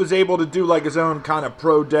 He was able to do like his own kind of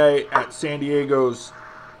pro day at San Diego's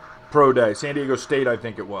pro day, San Diego State, I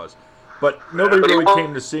think it was. But nobody really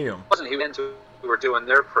came to see him. He went to who were doing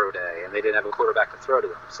their pro day, and they didn't have a quarterback to throw to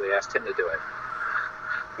them, so they asked him to do it.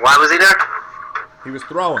 Why was he there? He was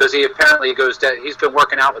throwing. Because he apparently he's been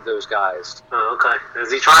working out with those guys. Oh, okay.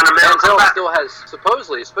 Is he trying to Manziel still has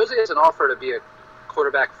supposedly has an offer to be a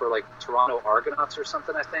quarterback for like Toronto Argonauts or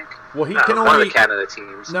something, I think. Well, he can one only of the Canada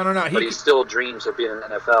teams. No. But he still dreams of being in the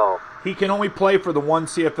NFL. He can only play for the one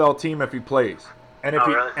CFL team if he plays, and if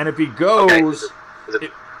really? if he goes, Okay.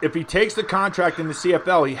 if he takes the contract in the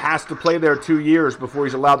CFL, he has to play there 2 years before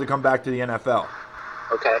he's allowed to come back to the NFL.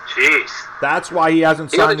 Okay. Jeez. That's why he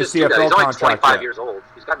hasn't He only signed the just do that. CFL He's only contract 25 yet. years old.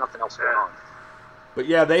 He's got nothing else going on. But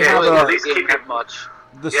yeah, they Yeah, have well, a at least keep Didn't have much.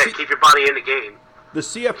 keep your body in the game. the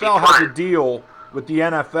CFL has a flying. deal with the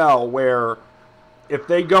NFL where if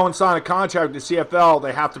they go and sign a contract with the CFL,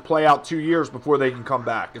 they have to play out 2 years before they can come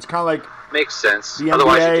back. It's kind of like Makes sense. The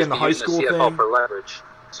Otherwise, NBA you'd just and the be high using school the CFL thing. for leverage.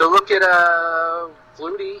 So look at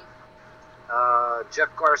Flutie, Jeff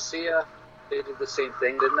Garcia. They did the same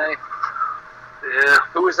thing, didn't they? Yeah.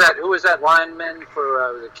 Who was that lineman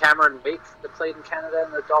for was it Cameron Wake that played in Canada,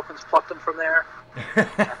 and the Dolphins plucked him from there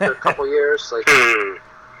after a couple years? Like,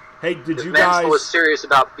 Hey, did if you Mansell was guys? serious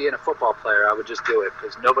about being a football player, I would just do it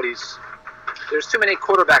because there's too many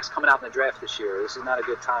quarterbacks coming out in the draft this year. This is not a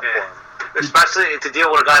good time for him. Especially to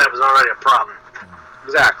deal with a guy that was already a problem.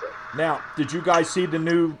 Exactly. Now, did you guys see the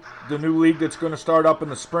new league that's going to start up in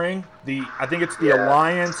the spring? I think it's the Yeah.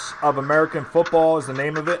 Alliance of American Football is the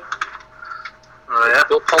name of it. Oh yeah.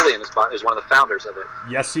 Bill Polian is one of the founders of it.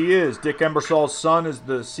 Yes, he is. Dick Ebersol's son is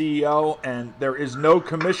the CEO, and there is no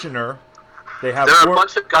commissioner. They have There are four- a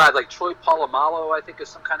bunch of guys like Troy Polamalu, I think, is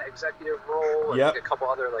some kind of executive role. Yep. I think a couple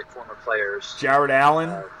other like former players. Jared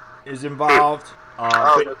Allen is involved.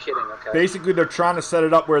 Oh, no kidding. Okay. Basically, they're trying to set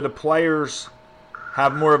it up where the players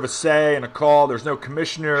have more of a say and a call. There's no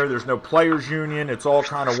commissioner. There's no players union. It's all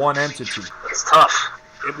kind of one entity. It's tough.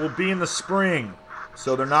 It will be in the spring,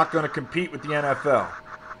 so they're not going to compete with the NFL.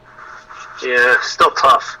 Yeah, still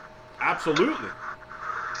tough. Absolutely.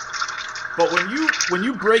 But when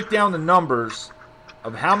you break down the numbers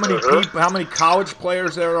of how many people, how many college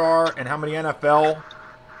players there are, and how many NFL,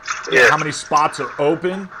 Yeah. how many spots are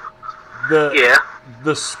open,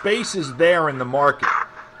 the space is there in the market.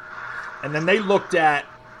 And then they looked at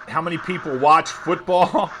how many people watch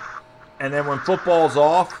football, and then when football's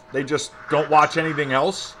off, they just don't watch anything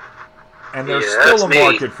else, and there's Yeah, still that's a me.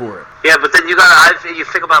 market for it. Yeah, but then you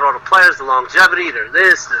think about all the players, the longevity, there's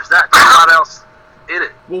this, there's that, there's a lot else in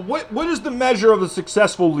it. Well, what is the measure of a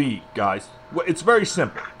successful league, guys? It's very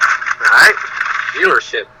simple. Alright?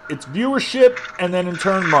 Viewership. It's viewership and then in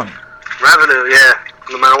turn money. Revenue, yeah.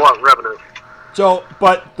 No matter what, revenue. So,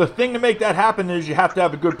 but the thing to make that happen is you have to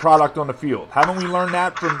have a good product on the field. Haven't we learned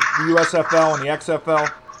that from the USFL and the XFL?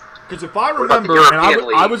 Because if I about the remember, and European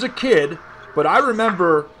League? I was a kid, but I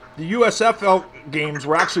remember the USFL games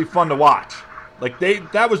were actually fun to watch. Like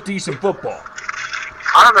that was decent football.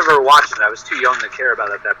 I don't remember watching it. I was too young to care about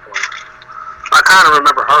it at that point. I kind of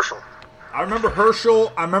remember Herschel. I remember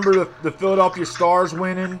Herschel. I remember the Philadelphia Stars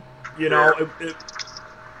winning. You know, it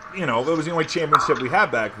was the only championship we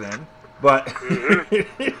had back then. But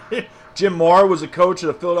Jim Moore was a coach of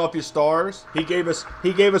the Philadelphia Stars. He gave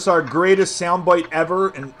us our greatest soundbite ever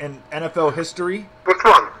in NFL history. Which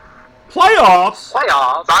one? Playoffs.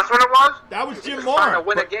 That's what it was? That was Jim Trying Moore. to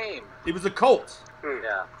win a game. It was the Colts.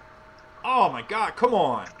 Yeah. Oh my God! Come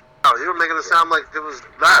on. Oh, you were making it sound like it was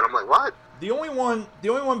that. I'm like, what? The only one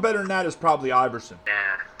better than that is probably Iverson.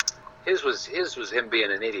 Yeah. His was him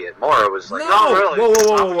being an idiot. Mora was like, No. Really.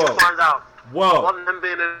 Whoa. After you find out. It Whoa. wasn't him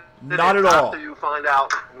being an idiot. Not at all. After you find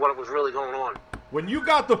out what was really going on. When you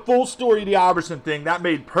got the full story of the Iverson thing, that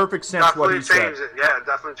made perfect sense Definitely what he changed said. it. Yeah, it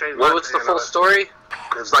definitely changed what my was the opinion full of it. story?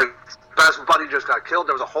 It's like best buddy just got killed.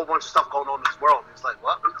 There was a whole bunch of stuff going on in this world. He's like,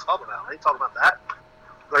 what are you talking about? I ain't talking about that.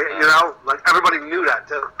 Like, you know, like everybody knew that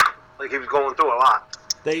too. Like he was going through a lot.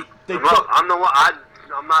 They I'm took I'm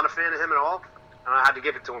not a fan of him at all, and I had to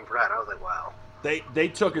give it to him for that. I was like, wow. they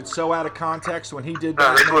took it so out of context when he did Yeah,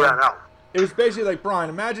 that. they threw man. that out. It was basically like, Brian,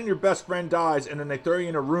 imagine your best friend dies and then they throw you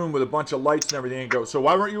in a room with a bunch of lights and everything and go, so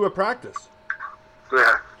why weren't you at practice?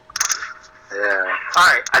 Yeah. Yeah. All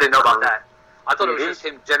right. I didn't know about that. I thought it was Mhm. just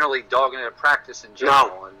him generally dogging it at practice in general.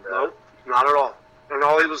 No, And, no, not at all. And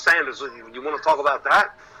all he was saying is, you want to talk about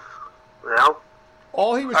that? You know?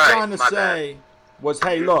 All he was All right, trying to my say was,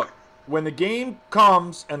 hey, look, when the game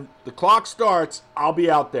comes and the clock starts, I'll be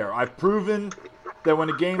out there. I've proven that when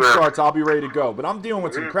the game Yeah. starts, I'll be ready to go. But I'm dealing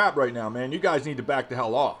with some crap right now, man. You guys need to back the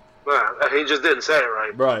hell off. Yeah, he just didn't say it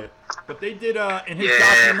right. Right. But they did in his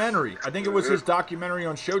Yeah. documentary. I think it was his documentary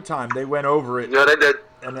on Showtime. They went over it, Yeah, they did.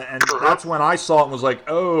 and that's when I saw it and was like,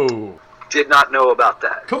 oh, did not know about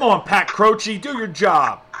that. come on, Pat Croce, do your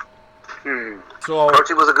job. So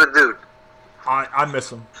Croce was a good dude. I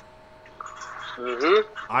miss him. Mm-hmm.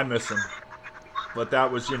 I miss him. But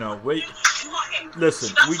that was, wait.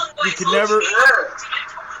 Listen, we can never.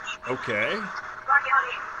 Okay.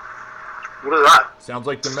 What is that? Sounds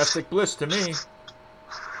like domestic bliss to me.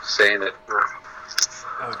 Saying it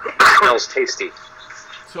smells tasty.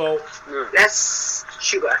 So, That's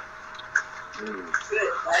sugar.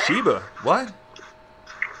 Sheba, what?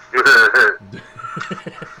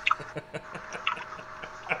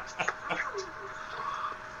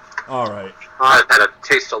 All right. I had a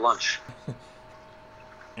taste of lunch.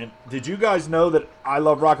 And did you guys know that I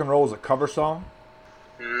Love Rock and Roll is a cover song?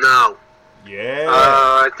 No. Yeah.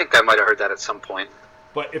 I think I might have heard that at some point.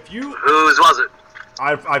 But if you... Whose was it?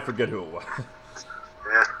 I forget who it was.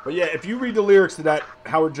 Yeah. But yeah, if you read the lyrics to that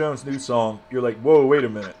Howard Jones new song, you're like, whoa, wait a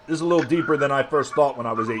minute. This is a little deeper than I first thought when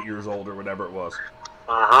I was 8 years old or whatever it was.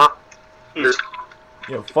 Uh-huh.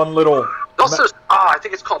 Fun little... Also, I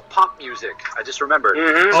think it's called pop music. I just remembered.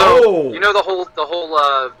 Mm-hmm. Oh! You know the whole What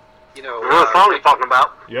song are you talking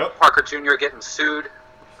about? Yep. Parker Jr. getting sued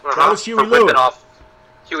That was Huey for ripping Lewis. off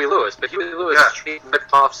Huey Lewis, but Huey Lewis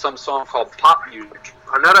ripped off some song called pop music,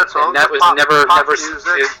 I know that song. and that was Pop never.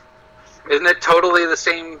 music. Isn't it totally the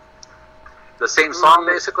same song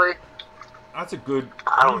basically? That's a good...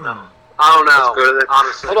 I don't know. I don't know. Let's go to the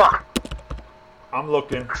honestly. Hold on. I'm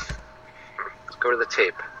looking. Let's go to the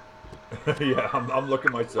tape. Yeah, I'm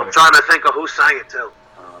looking myself. I'm trying to think of who sang it too.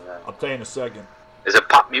 I'll tell you in a second. Is it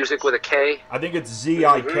pop music with a K? I think it's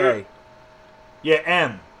Z-I-K. Yeah,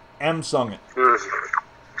 M. M sung it.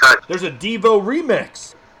 Okay. There's a Devo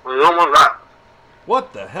remix. Well, you don't want that.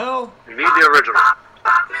 What the hell? You need the original.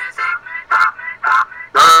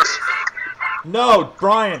 No,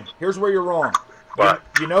 Brian, here's where you're wrong. What?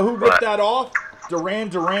 You know who ripped What? that off? Duran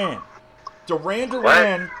Duran. Duran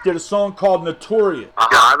Duran did a song called Notorious. Yeah,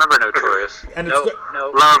 I remember Notorious. And no, it's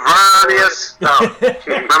no. Lavernius. No.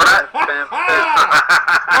 Remember that?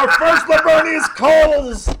 Our first Lavernius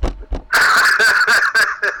calls!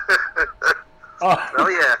 Oh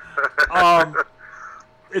yeah.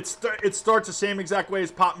 It starts the same exact way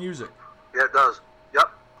as pop music. Yeah, it does. Yep.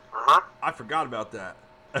 Uh-huh. I forgot about that.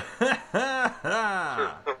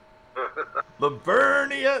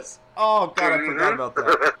 Lavernius. Oh, God, I forgot about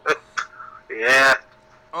that. Yeah.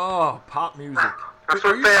 Oh, pop music. That's Are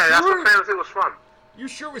what you That's sure? what fantasy was fun. You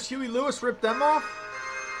sure it was Huey Lewis ripped them off?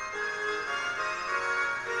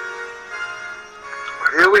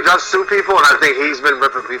 Huey does sue people, and I think he's been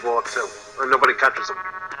ripping people off too, and nobody catches him.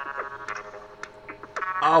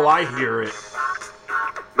 Oh, I hear it.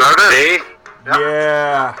 There it is. See? Yep.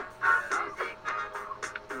 Yeah.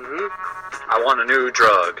 Mm-hmm. I want a new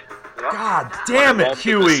drug. God damn it, Won't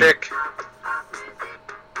keep us Huey. sick.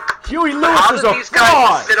 Huey Lewis How is did a these guys fraud.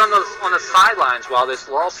 just sit on the sidelines while this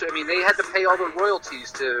lawsuit? I mean, they had to pay all the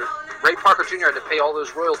royalties to Ray Parker Jr. had to pay all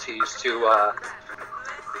those royalties to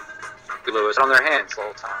Lewis on their hands the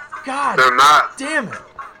whole time. God They're not. damn it.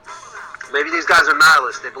 Maybe these guys are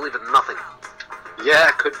nihilists. They believe in nothing. Yeah,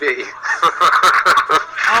 it could be.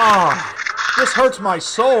 Oh, this hurts my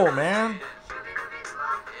soul, man.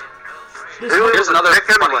 This Who hurts- Here's another Nick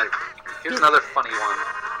funny. anyway. Here's another funny one.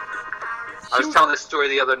 I was telling this story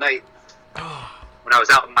the other night when I was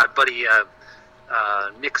out with my buddy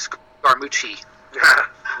Nick Scarmucci. Yeah.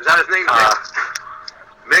 Is that his name?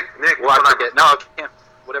 Nick. Well, I forget. No, I can't.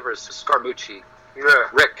 Whatever is Scarmucci. Yeah.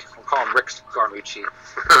 Rick. We'll call him Rick Scarmucci.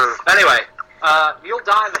 Anyway, Neil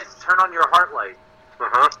Diamond, "Turn on Your Heart Light."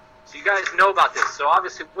 Uh-huh. So you guys know about this. So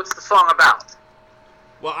obviously, what's the song about?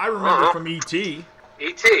 Well, I remember from E.T.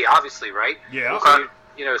 E.T., obviously, right? Yeah. So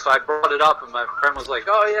so I brought it up, and my friend was like,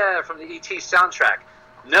 "Oh yeah, from the E.T. soundtrack."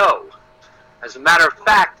 No. As a matter of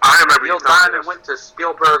fact, I remember Neil you telling Diamond us. went to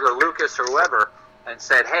Spielberg or Lucas or whoever and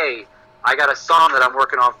said, "Hey, I got a song that I'm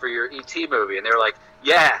working on for your E.T. movie," and they were like,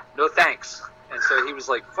 "Yeah, no thanks." And so he was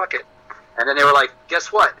like, "Fuck it." And then they were like,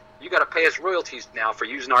 "Guess what? You got to pay us royalties now for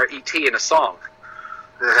using our E.T. in a song."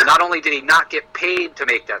 And not only did he not get paid to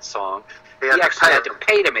make that song, he actually had to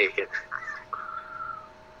pay to make it.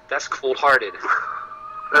 That's cold-hearted.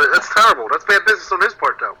 That's terrible. That's bad business on his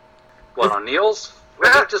part, though. What, on Neil's?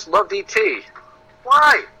 Well, Yeah. he just loved E.T.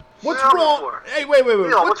 Why? What's What are you wrong? for? Hey, wait.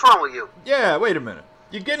 Neil, what's wrong with you? Yeah, wait a minute.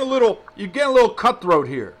 You're getting a little cutthroat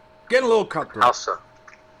here. Getting a little cutthroat. How so?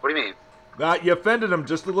 What do you mean? You offended him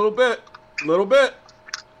just a little bit.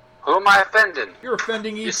 Who am I offending? You're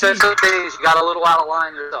offending E.T. You said some things, you got a little out of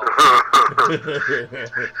line yourself.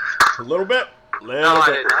 a little bit. No,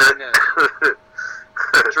 I didn't.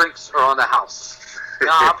 Drinks are on the house. No,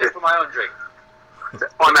 I'll pay for my own drink.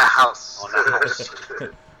 On the house. On the house.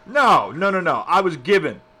 No. I was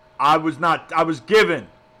given. I was given.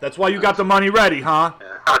 That's why you got the money ready, huh? Yeah.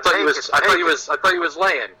 I thought he was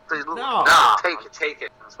laying. No. Take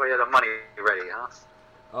it. That's why you had the money ready, huh?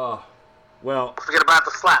 Oh, well, Forget about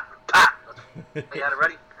the slap. Ah. You had it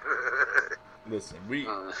ready? listen.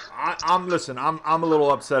 I'm a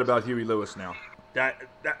little upset about Huey Lewis now. That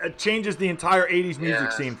it changes the entire '80s music Yeah.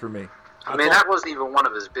 scene for me. I mean, that wasn't even one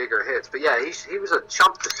of his bigger hits. But yeah, he was a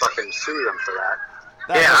chump to fucking sue them for that.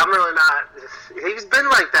 Yeah, I'm really not. He's been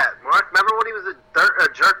like that, Mark. Remember when he was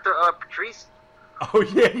a jerk to Patrice? Oh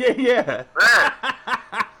yeah. Yeah.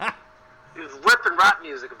 He was ripping rap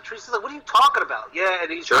music, and Patrice is like, "What are you talking about?" Yeah,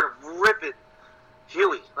 and he's trying to rip it.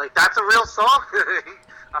 Huey, like, that's a real song?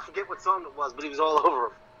 I forget what song it was, but he was all over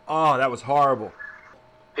him. Oh, that was horrible.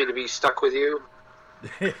 Pay to be stuck with you.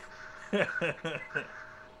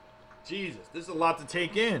 Jesus, this is a lot to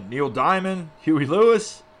take in. Neil Diamond, Huey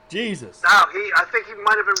Lewis. Jesus. No, I think he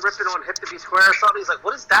might have been ripping on Hip to Be Square or something. He's like,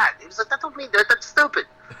 "What is that?" He was like, "That don't mean that. That's stupid."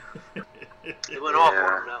 He went off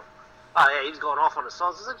on him, now. Oh, yeah, he was going off on the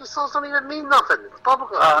songs. He's like, "These songs don't even mean nothing. It's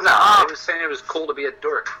public." No, he was saying it was cool to be a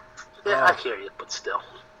dork. Yeah, I hear you, but still.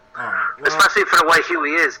 All right. Well, Especially for the way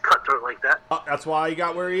Huey is, cutthroat like that. that's why he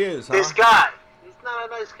got where he is, huh? This guy. He's not a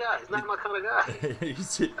nice guy. He's not my kind of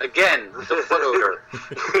guy. Again, the foot odor.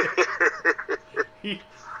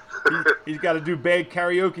 He's got to do bad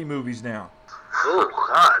karaoke movies now. Oh,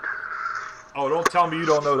 God. Oh, don't tell me you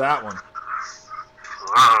don't know that one.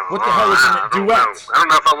 What the Oh, hell is I it? don't Duets. know. I don't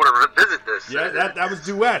know if I want to revisit this. Yeah, that was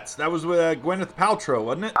Duets. That was with Gwyneth Paltrow,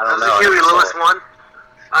 wasn't it? I That don't was know. the Huey I never saw Lewis it. one.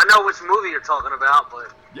 I know which movie you're talking about,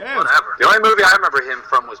 but Yeah. whatever. The only movie I remember him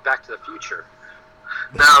from was Back to the Future.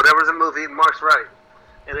 No, there was a movie. Mark's right,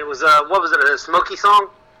 and it was what was it? A Smokey song?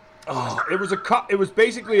 Oh, it was It was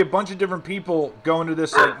basically a bunch of different people going to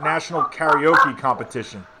this national karaoke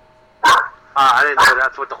competition. I didn't know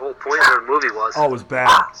that's what the whole point of the movie was. Oh, it was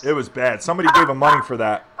bad. It was bad. Somebody gave him money for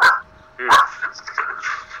that.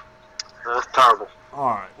 That's terrible. All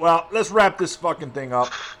right. Well, let's wrap this fucking thing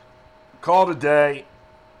up. Call it a day.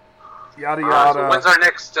 Yada yada. So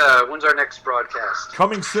when's our next broadcast?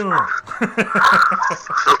 Coming soon.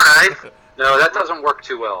 Okay. No, that doesn't work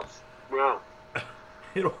too well. No.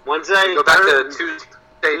 It'll- Wednesday. Go back to Thursday,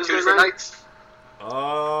 Tuesday night? nights.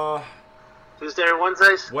 Tuesday or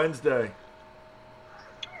Wednesdays? Wednesday.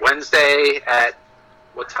 Wednesday at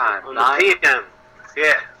what time? On 9? the PM.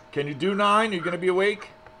 Yeah. Can you do 9? Are you gonna be awake?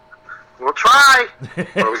 We'll try.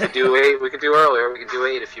 Or we could do 8. We could do earlier. We could do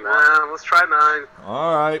 8 if you want. Let's try 9.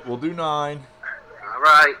 All right, we'll do 9. All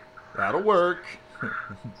right. That'll work. All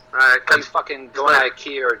right. He's fucking going to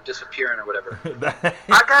IKEA or disappearing or whatever.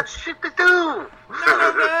 I got shit to do.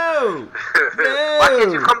 No. Why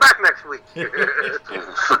can't you come back next week?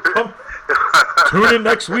 Tune in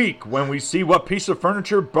next week when we see what piece of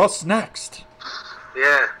furniture busts next.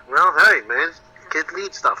 Yeah. Well, hey, man. Kids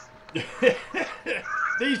need stuff.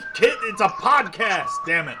 These kids, it's a podcast,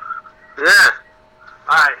 damn it. Yeah.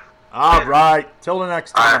 All right. All right. Till the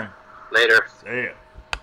next All time. right. Later. See ya.